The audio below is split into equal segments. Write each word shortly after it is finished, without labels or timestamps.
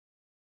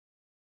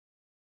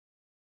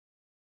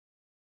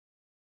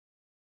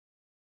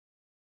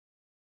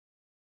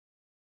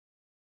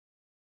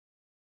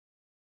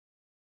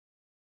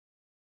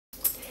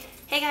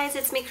Hey guys,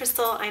 it's me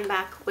Crystal. I'm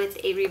back with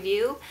a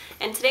review,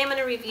 and today I'm going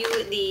to review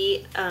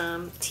the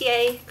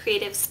TA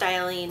Creative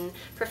Styling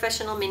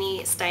Professional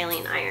Mini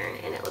Styling Iron,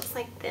 and it looks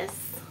like this.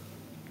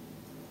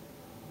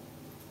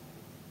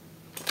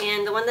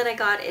 And the one that I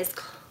got is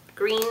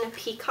Green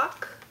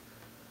Peacock,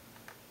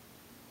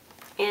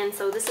 and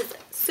so this is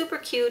super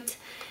cute.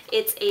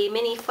 It's a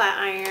mini flat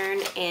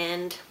iron,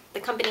 and the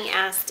company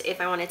asked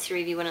if I wanted to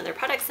review one of their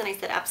products, and I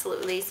said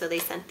absolutely. So they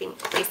sent me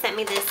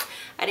this.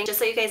 Just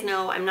so you guys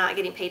know, I'm not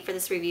getting paid for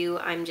this review.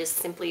 I'm just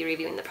simply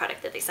reviewing the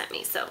product that they sent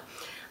me. So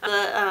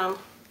the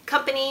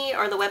company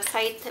or the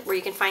website where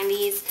you can find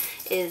these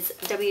is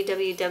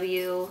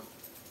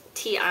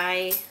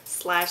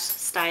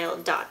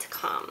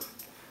www.ti/style.com.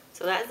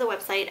 So that is the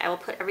website. I will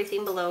put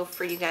everything below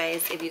for you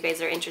guys if you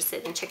guys are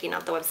interested in checking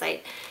out the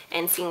website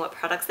and seeing what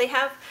products they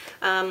have.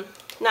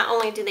 Not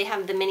only do they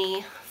have the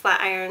mini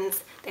flat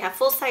irons, they have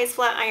full-size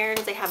flat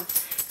irons, they have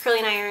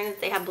curling irons,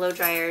 they have blow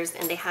dryers,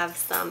 and they have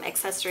some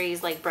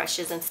accessories like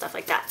brushes and stuff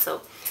like that.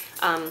 So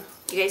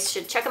you guys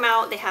should check them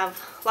out. They have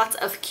lots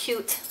of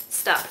cute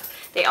stuff.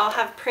 They all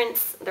have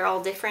prints. They're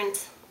all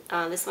different.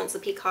 This one's the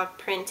peacock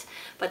print,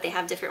 but they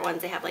have different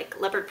ones. They have like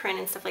leopard print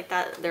and stuff like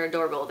that. They're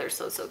adorable. They're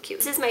so cute.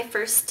 This is my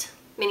first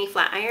mini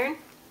flat iron.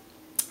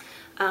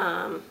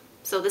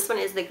 So this one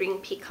is the Green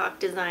Peacock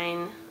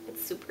design.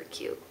 It's super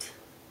cute.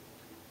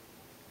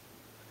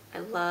 I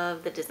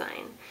love the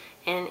design,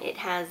 and it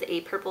has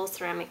a purple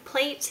ceramic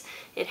plate.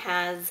 It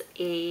has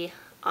a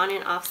on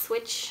and off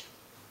switch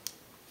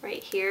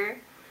right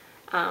here.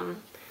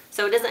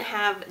 So it doesn't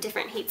have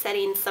different heat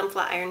settings. Some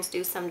flat irons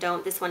do, some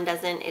don't. This one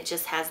doesn't. It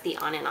just has the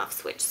on and off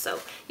switch. So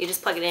you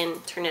just plug it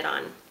in, turn it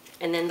on,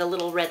 and then the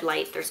little red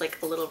light, there's like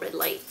a little red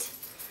light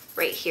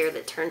right here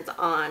that turns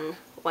on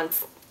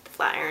once the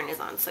flat iron is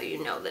on, so you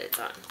know that it's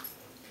on.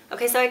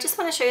 Okay, so I just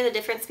want to show you the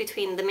difference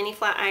between the mini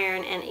flat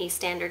iron and a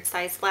standard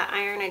size flat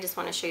iron. I just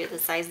want to show you the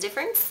size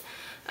difference.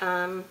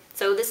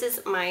 So this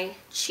is my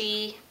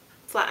Chi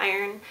flat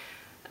iron,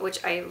 which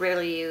I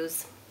rarely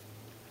use.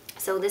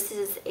 So this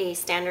is a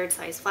standard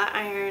size flat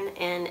iron,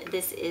 and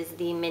this is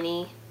the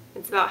mini.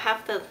 It's about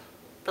half the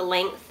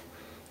length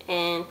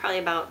and probably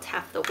about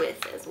half the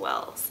width as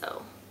well.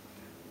 So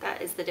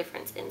that is the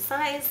difference in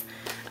size.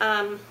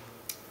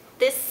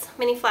 This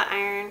mini flat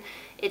iron,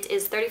 it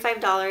is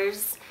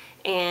 $35.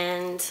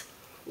 And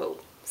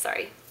whoa,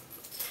 sorry,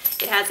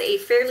 it has a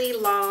fairly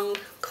long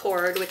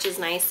cord, which is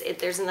nice.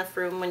 There's enough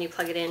room when you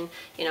plug it in,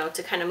 you know,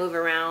 to kind of move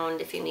around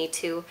if you need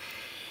to.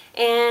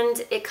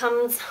 And it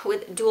comes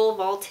with dual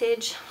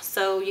voltage,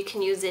 so you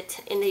can use it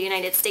in the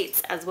United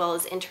States as well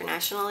as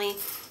internationally.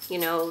 You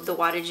know, the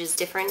wattage is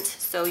different,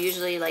 so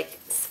usually, like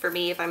for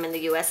me, if I'm in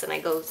the US and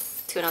I go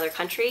to another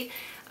country,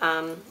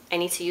 I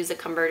need to use a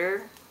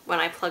converter when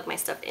I plug my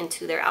stuff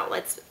into their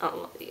outlets.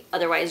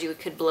 Otherwise you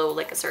could blow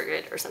like a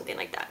circuit or something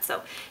like that.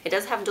 So it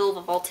does have dual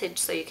voltage,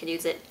 so you could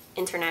use it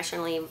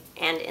internationally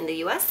and in the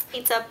US. It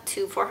heats up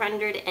to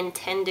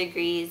 410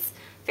 degrees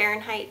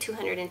Fahrenheit,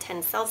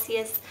 210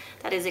 Celsius.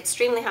 That is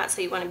extremely hot,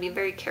 so you want to be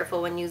very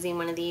careful when using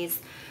one of these.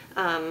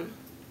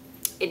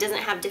 It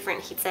doesn't have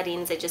different heat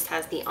settings. It just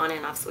has the on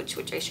and off switch,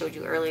 which I showed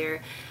you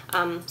earlier.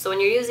 So when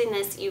you're using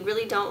this, you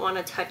really don't want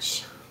to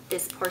touch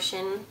this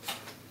portion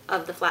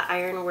of the flat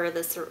iron where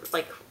this,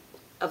 like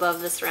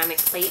above the ceramic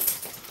plate,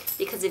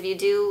 because if you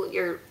do,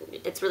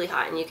 it's really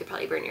hot and you could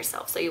probably burn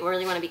yourself. So you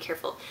really want to be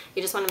careful.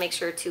 You just want to make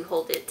sure to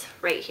hold it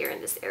right here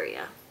in this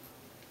area.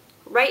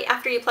 Right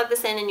after you plug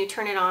this in and you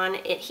turn it on,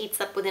 it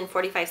heats up within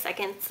 45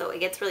 seconds, so it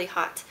gets really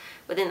hot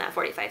within that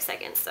 45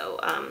 seconds. So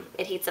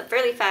it heats up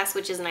fairly fast,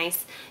 which is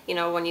nice. You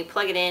know, when you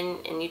plug it in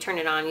and you turn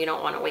it on, you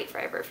don't want to wait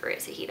forever for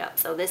it to heat up.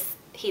 So this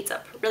heats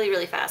up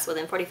really fast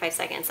within 45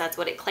 seconds. That's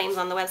what it claims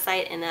on the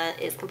website, and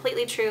that is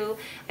completely true.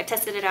 I've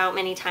tested it out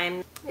many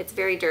times. It's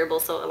very durable,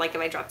 so like if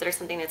I dropped it or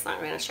something, it's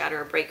not going to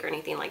shatter or break or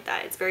anything like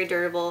that. It's very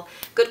durable,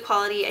 good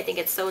quality. I think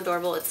it's so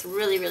adorable. It's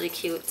really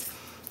cute.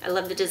 I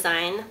love the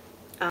design.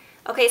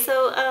 Okay,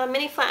 so a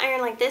mini flat iron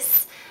like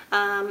this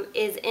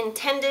is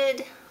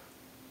intended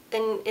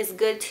and is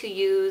good to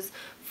use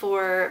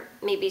for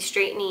maybe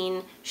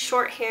straightening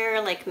short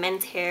hair, like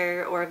men's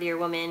hair, or if you're a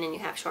woman and you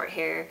have short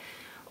hair,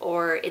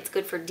 or it's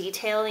good for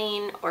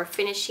detailing or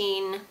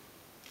finishing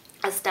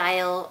a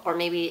style, or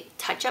maybe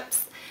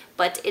touch-ups.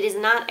 But it is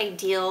not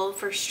ideal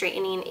for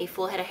straightening a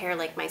full head of hair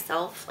like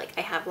myself. Like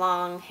I have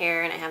long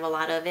hair and I have a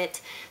lot of it,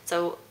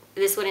 so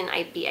this wouldn't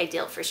be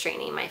ideal for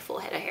straightening my full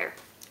head of hair.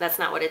 That's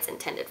not what it's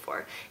intended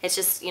for. It's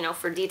just, you know,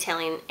 for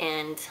detailing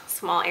and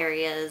small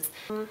areas.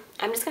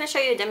 I'm just going to show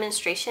you a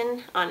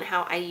demonstration on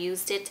how I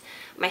used it.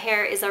 My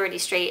hair is already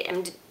straight,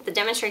 and the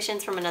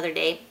demonstration's from another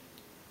day.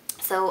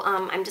 So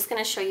I'm just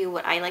going to show you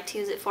what I like to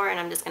use it for, and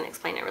I'm just going to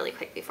explain it really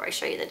quick before I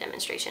show you the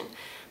demonstration.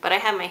 But I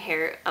have my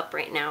hair up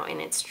right now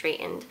and it's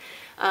straightened.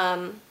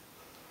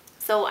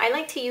 So I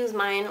like to use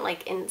mine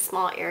like in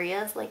small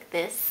areas like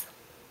this.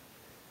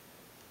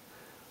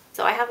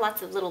 So I have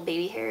lots of little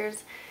baby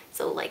hairs,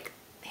 so like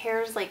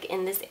hairs like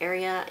in this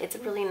area, it's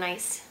really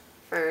nice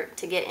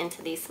to get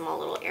into these small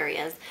little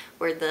areas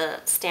where the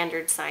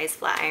standard size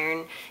flat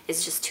iron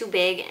is just too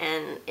big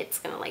and it's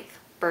gonna like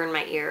burn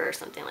my ear or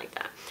something like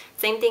that.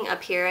 Same thing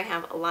up here. I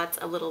have lots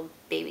of little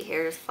baby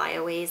hairs,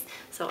 flyaways,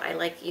 so I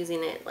like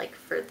using it like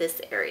for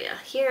this area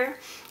here.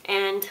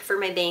 And for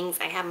my bangs,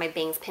 I have my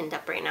bangs pinned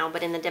up right now,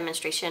 but in the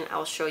demonstration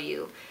I'll show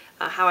you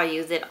how I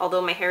use it.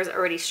 Although my hair is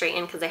already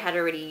straightened because I had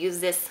already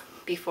used this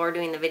before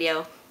doing the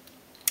video,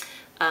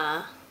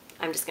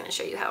 I'm just going to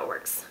show you how it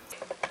works.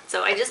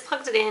 So I just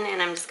plugged it in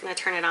and I'm just going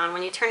to turn it on.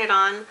 When you turn it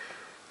on,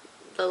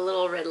 the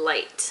little red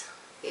light,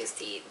 you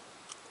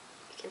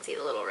can see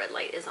the little red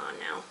light is on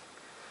now.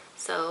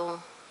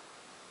 So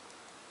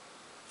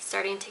it's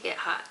starting to get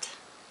hot.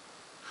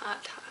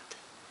 Hot.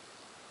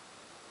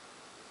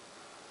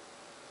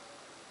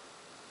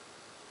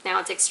 Now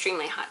it's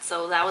extremely hot.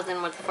 So that was in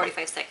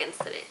 45 seconds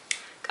that it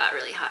got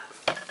really hot.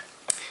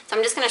 So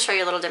I'm just going to show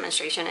you a little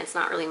demonstration. It's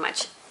not really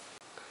much.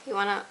 You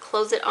want to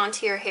close it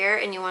onto your hair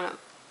and you want to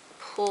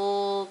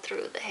pull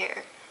through the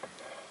hair.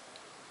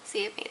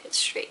 See, it made it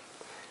straight.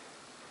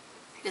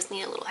 I just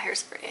need a little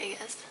hairspray, I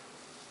guess.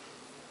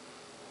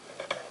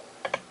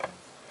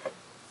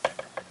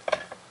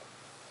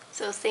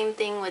 So same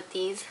thing with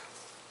these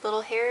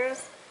little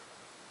hairs.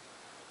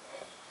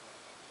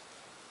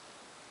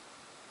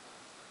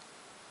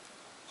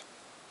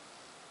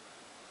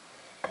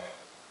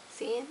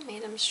 See, it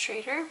made them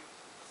straighter.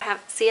 I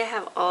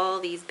have all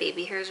these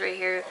baby hairs right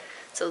here,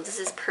 so this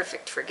is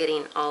perfect for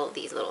getting all of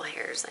these little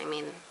hairs. I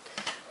mean,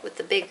 with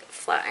the big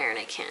flat iron,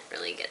 I can't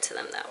really get to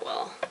them that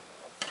well.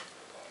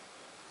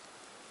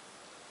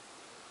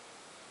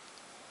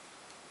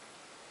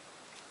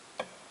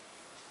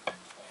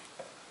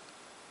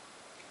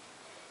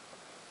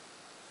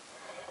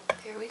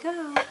 There we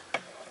go.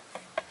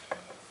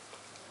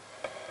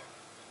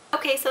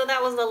 Okay, so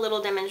that was a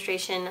little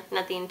demonstration,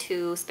 nothing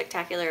too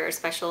spectacular or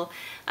special.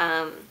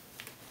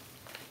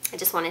 I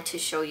just wanted to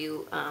show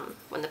you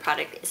when the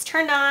product is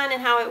turned on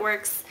and how it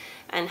works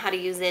and how to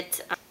use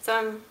it. So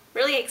I'm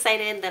really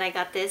excited that I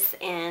got this,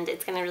 and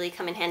it's going to really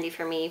come in handy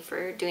for me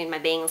for doing my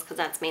bangs, because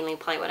that's mainly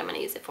probably what I'm going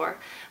to use it for.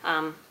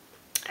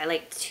 I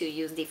like to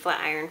use the flat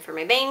iron for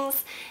my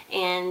bangs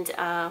and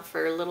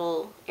for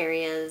little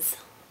areas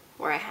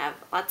where I have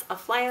lots of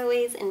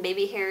flyaways and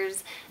baby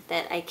hairs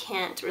that I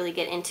can't really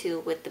get into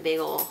with the big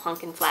old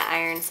honkin' flat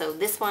iron. So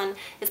this one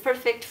is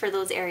perfect for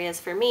those areas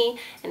for me,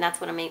 and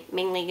that's what I'm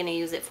mainly going to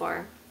use it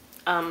for.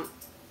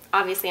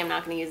 Obviously I'm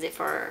not going to use it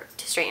to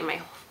straighten my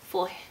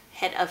full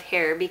head of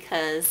hair,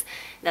 because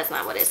that's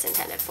not what it's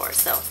intended for.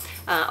 So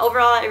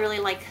overall, I really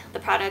like the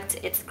product.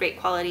 It's great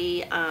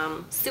quality,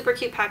 super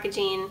cute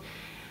packaging.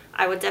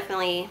 I would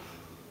definitely,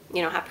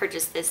 you know, have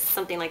purchased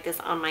something like this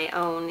on my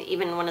own,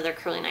 even one of their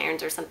curling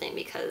irons or something,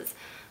 because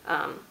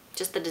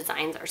just the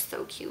designs are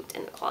so cute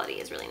and the quality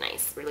is really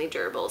nice, really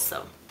durable.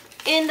 So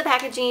in the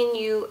packaging,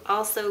 you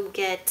also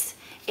get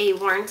a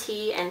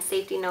warranty and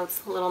safety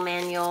notes little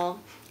manual.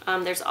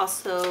 There's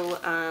also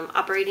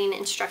operating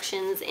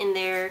instructions in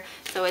there,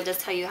 so it does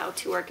tell you how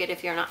to work it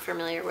if you're not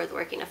familiar with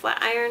working a flat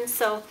iron.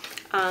 So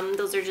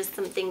those are just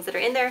some things that are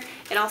in there.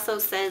 It also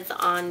says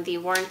on the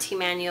warranty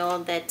manual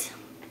that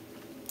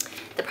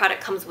the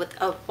product comes with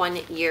a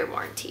 1-year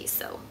warranty,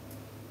 so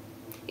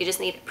you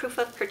just need proof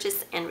of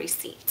purchase and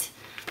receipt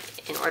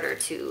in order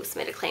to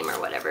submit a claim or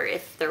whatever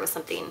if there was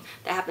something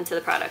that happened to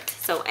the product.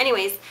 So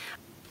anyways,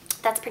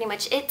 that's pretty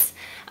much it.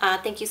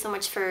 Thank you so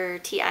much for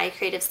TI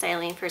Creative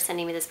Styling for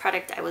sending me this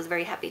product. I was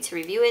very happy to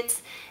review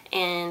it,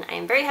 and I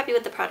am very happy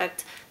with the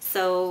product.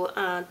 So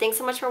thanks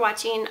so much for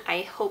watching.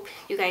 I hope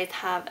you guys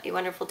have a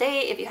wonderful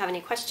day. If you have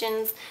any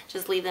questions,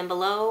 just leave them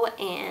below,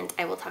 and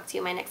I will talk to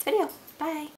you in my next video. Bye!